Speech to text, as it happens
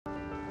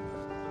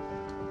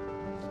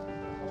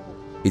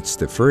It's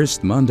the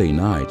first Monday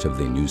night of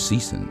the new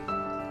season,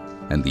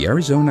 and the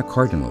Arizona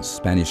Cardinals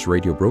Spanish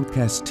radio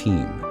broadcast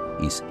team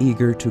is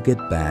eager to get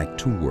back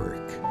to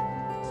work.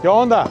 ¿Qué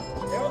onda?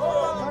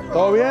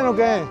 ¿Todo bien o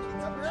qué?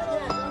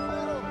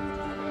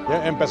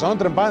 Ya empezaron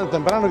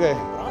temprano ¿qué?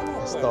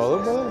 Es todo,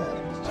 brother.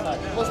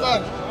 ¿Cómo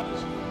están?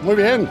 Muy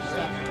bien.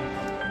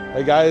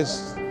 Hey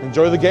guys,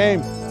 enjoy the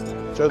game.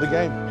 Enjoy the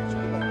game.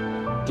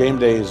 Game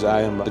days, I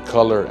am the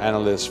color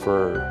analyst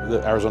for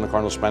the Arizona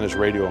Cardinals Spanish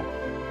radio.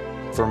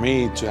 For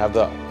me to have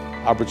the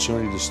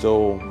opportunity to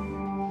still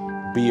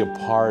be a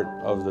part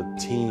of the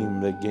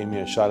team that gave me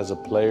a shot as a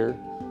player,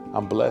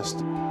 I'm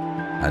blessed.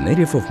 A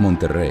native of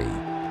Monterrey,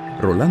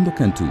 Rolando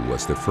Cantu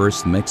was the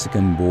first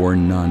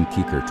Mexican-born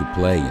non-kicker to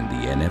play in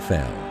the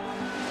NFL.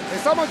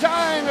 Estamos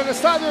ya en el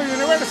estadio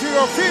University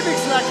of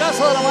Phoenix, la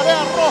casa de la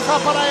marea roja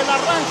para el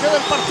arranque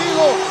del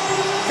partido.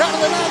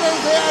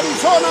 Cardenales de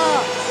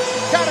Arizona,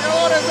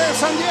 Cargadores de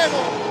San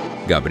Diego.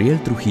 Gabriel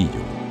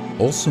Trujillo,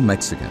 also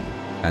Mexican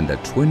and a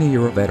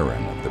 20-year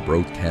veteran of the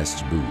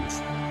broadcast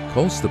booth,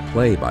 calls the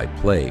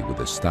play-by-play with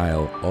a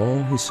style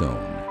all his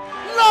own.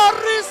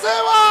 Larry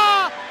se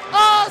va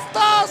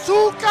hasta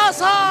su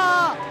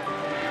casa.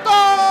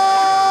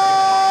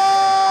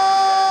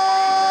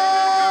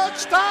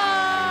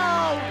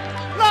 Touchdown!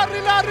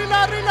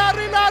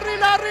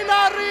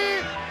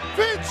 Larry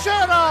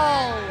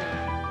Fitzgerald!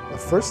 The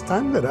first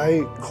time that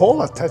I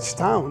call a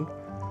touchdown,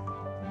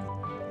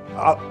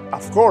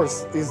 of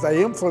course, is the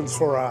influence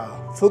for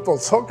football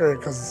soccer,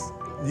 because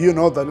you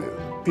know that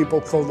people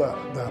call the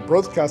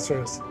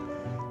broadcasters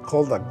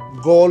call the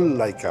goal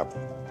like a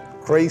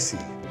crazy.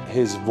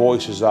 His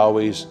voice is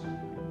always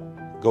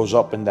goes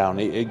up and down.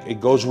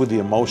 It goes with the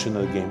emotion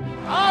of the game.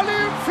 Al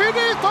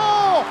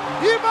infinito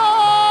y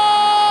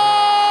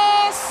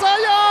más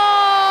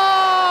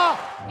allá.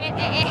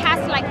 It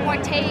has like more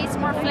taste,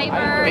 more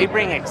flavor. They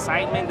bring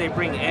excitement, they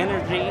bring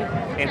energy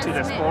into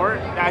the sport.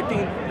 I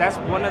think that's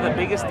one of the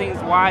biggest things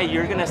why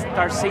you're gonna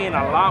start seeing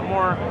a lot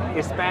more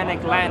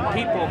Hispanic Latin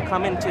people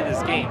come into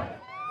this game.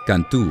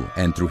 Cantu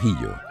and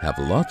Trujillo have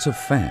lots of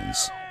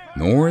fans,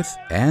 north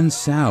and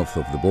south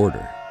of the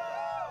border,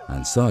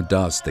 and so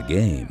does the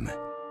game.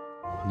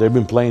 They've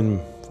been playing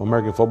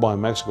American football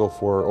in Mexico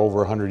for over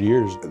 100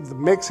 years. The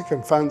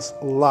Mexican fans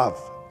love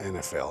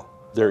NFL.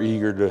 They're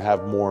eager to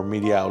have more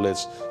media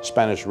outlets,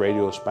 Spanish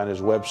radio, Spanish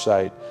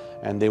website,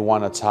 and they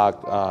want to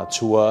talk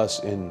to us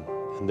in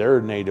their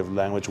native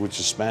language, which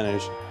is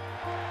Spanish.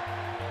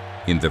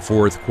 In the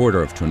fourth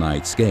quarter of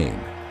tonight's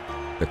game,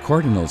 the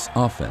Cardinals'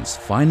 offense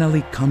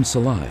finally comes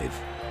alive,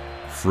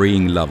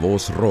 freeing La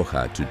Voz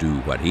Roja to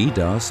do what he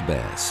does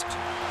best.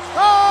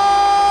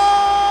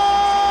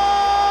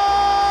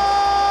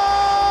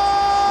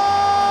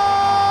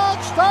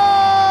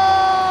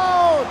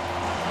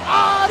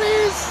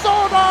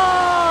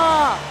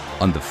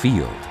 On the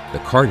field, the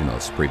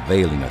Cardinals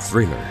prevail in a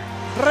thriller.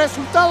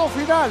 Resultado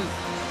final,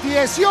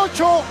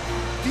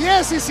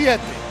 18-17.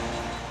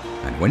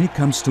 And when it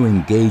comes to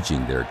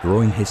engaging their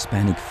growing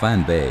Hispanic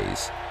fan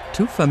base,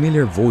 two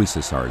familiar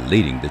voices are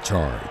leading the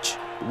charge.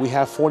 We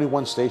have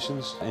 41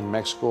 stations in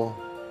Mexico,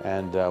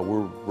 and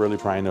we're really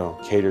trying to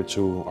cater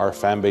to our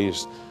fan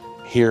base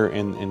here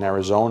in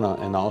Arizona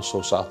and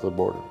also south of the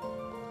border.